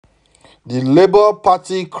The Labour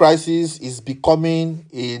Party crisis is becoming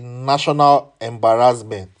a national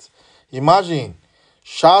embarrassment. Imagine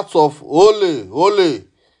shouts of "Ole, Ole,"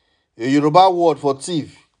 a Yoruba word for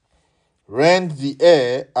thief, rent the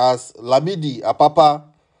air as Lamidi Apapä,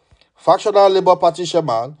 factional Labour Party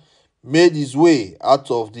chairman, made his way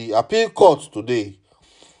out of the appeal court today.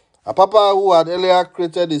 Apapä, who had earlier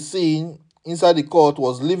created a scene inside the court,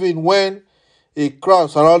 was leaving when a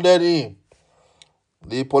crowd surrounded him.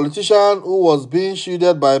 The politician, who was being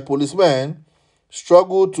shielded by policemen,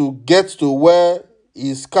 struggled to get to where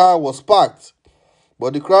his car was parked,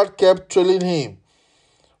 but the crowd kept trailing him,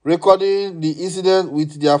 recording the incident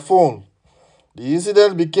with their phone. The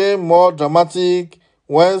incident became more dramatic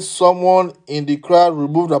when someone in the crowd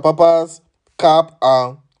removed Apapä's cap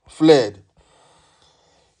and fled.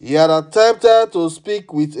 He had attempted to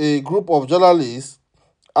speak with a group of journalists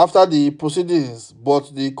after the proceedings,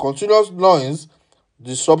 but the continuous noise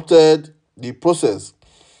disrupted the process.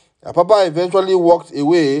 Apapä eventually walked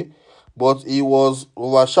away, but he was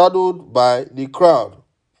overshadowed by the crowd.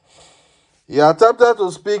 He attempted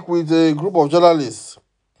to speak with a group of journalists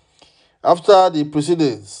after the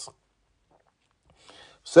proceedings.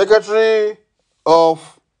 Secretary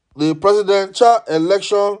of the Presidential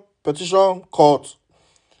Election Petition Court,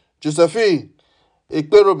 Josephine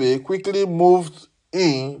Ekperobe, quickly moved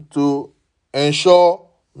in to ensure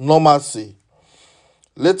normalcy.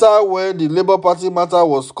 Later, when the Labour Party matter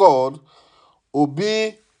was called,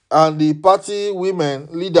 Obi and the party women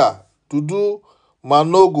leader, Dudu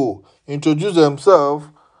Manogo, introduced themselves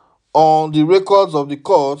on the records of the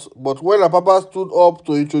court, but when Apapä stood up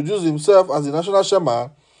to introduce himself as the national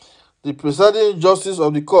chairman, the presiding justice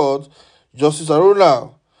of the court, Justice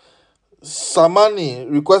Aruna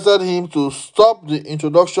Samani, requested him to stop the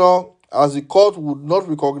introduction as the court would not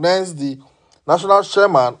recognize the national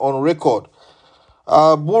chairman on record.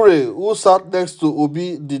 Bure, who sat next to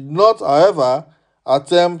Obi, did not, however,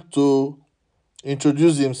 attempt to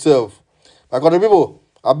introduce himself. My country people,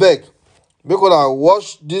 abeg, make una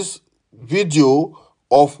watch this video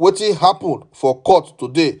of wetin happen for court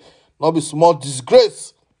today. Not be small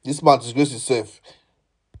disgrace. This man disgrace himself.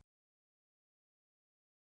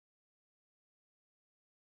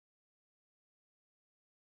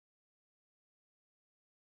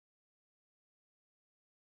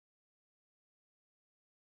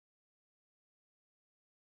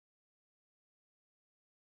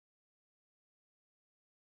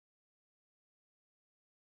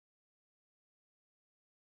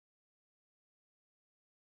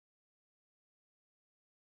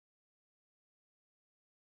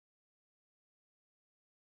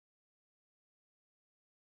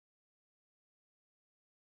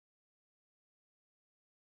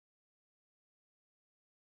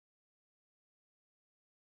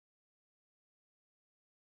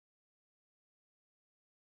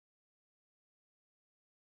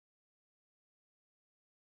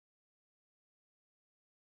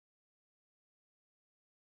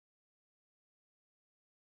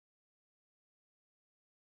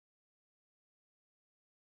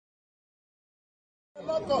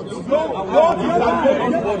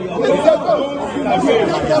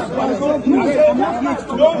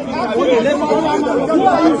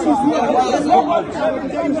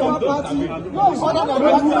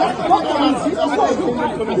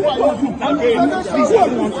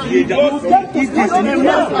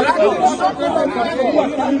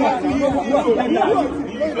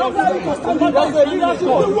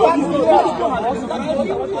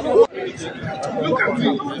 Look at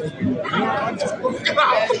me.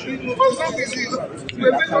 For some reason,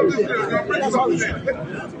 we're making the something.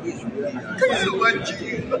 Can you imagine?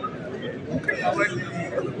 Can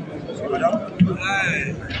you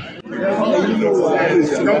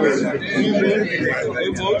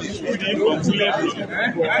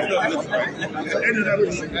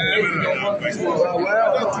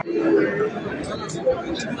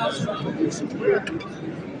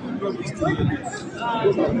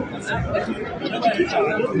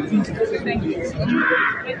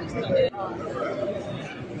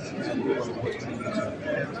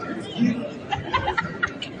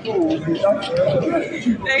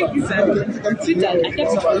Thank you, sir. Sit down. I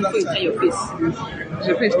kept some food in your face.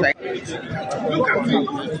 Your face, right? Look at me.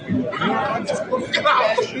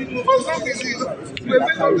 For some reason, we're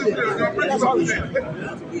making the something.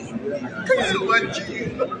 Can you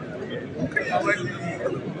imagine?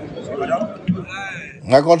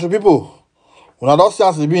 My country people, una don see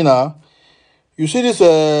as e be now. You see this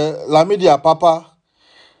Lamidi Apapä.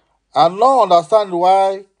 I no understand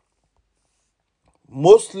why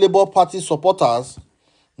most Labour Party supporters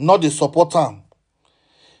not dey support am.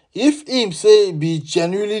 If him say he be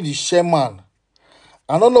genuinely the chairman,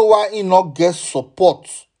 I don't know why he not get support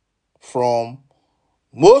from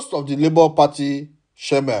most of the Labour Party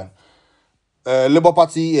chairman, Labour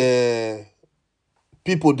Party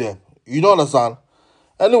people them. You don't understand?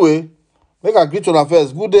 Anyway, make a greet on our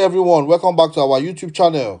first. Good day, everyone. Welcome back to our YouTube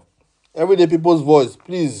channel, Everyday People's Voice.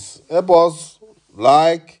 Please help us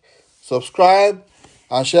like, subscribe,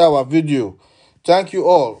 and share our video. Thank you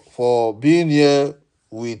all for being here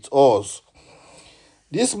with us.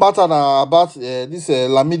 This matter now about this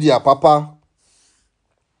Lamidi Apapä,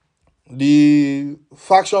 the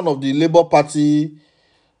faction of the Labour Party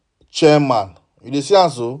chairman. You dey see am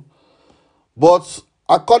so? But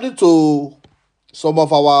according to some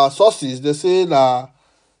of our sources, they say na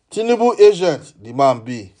Tinubu agent the man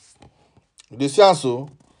be. You dey see am so?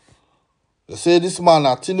 They say this man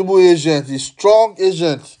na Tinubu agent, a strong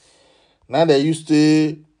agent. Now they used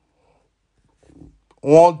to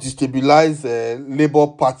want destabilize Labour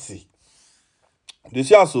Party. You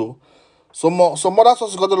see am so? Some other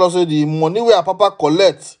sources got to say the money where Apapä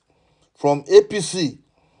collect from APC.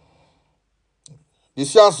 You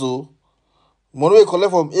see am so? Money we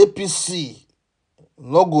collect from APC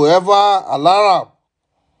no go ever allow am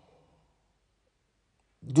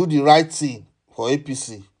do the right thing for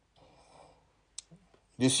APC.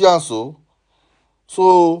 You see am so?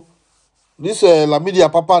 So this Lamidi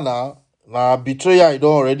Apapä na betrayal, e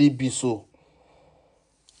don already be so.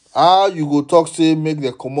 How you go talk say make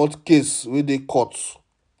the comot case wey dey court?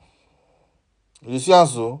 You see am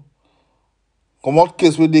so? Comot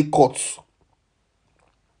case wey dey court.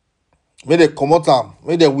 Make dem comot am,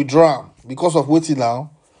 make dem withdraw am because of wetin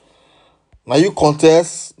now? Na you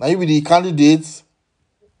contest, na you be the candidate.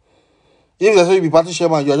 If dem say you be party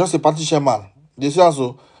chairman, you are just a party chairman. You see am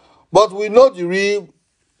so? But we know the real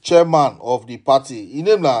chairman of the party. His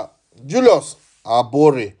name na Julius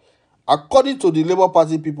Abore. According to the Labour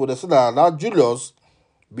Party people, they say that Julius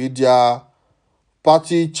be their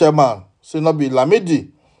party chairman. Say not be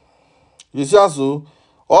Lamidi. You see am so?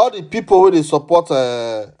 All the people wey dey support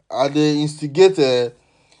and they instigate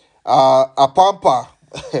Apapä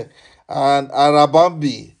and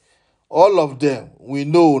Arabambi, all of them we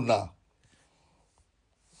know now.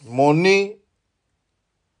 Money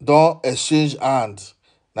don't exchange hands.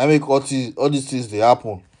 Now make all these things they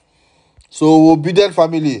happen. So obedient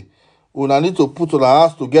family, una need to put our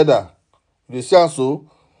hands together. You see am so?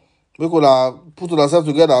 Make una put ourselves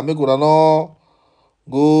together. Make una no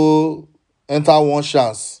go enter one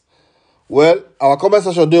chance. Well, our comment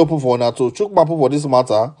section dey open for una to chook mouth for this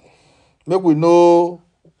matter. Make we know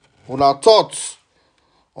una thoughts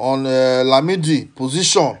on Lamidi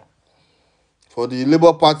position for the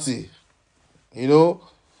Labour Party. You know,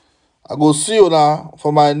 I go see una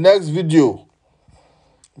for my next video.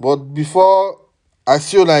 But before I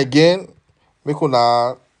see una again, make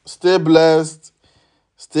una stay blessed,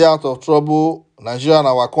 stay out of trouble. Nigeria and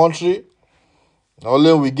our country.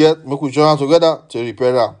 Only we get, make we join together to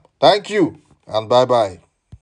repair am. Thank you and bye-bye.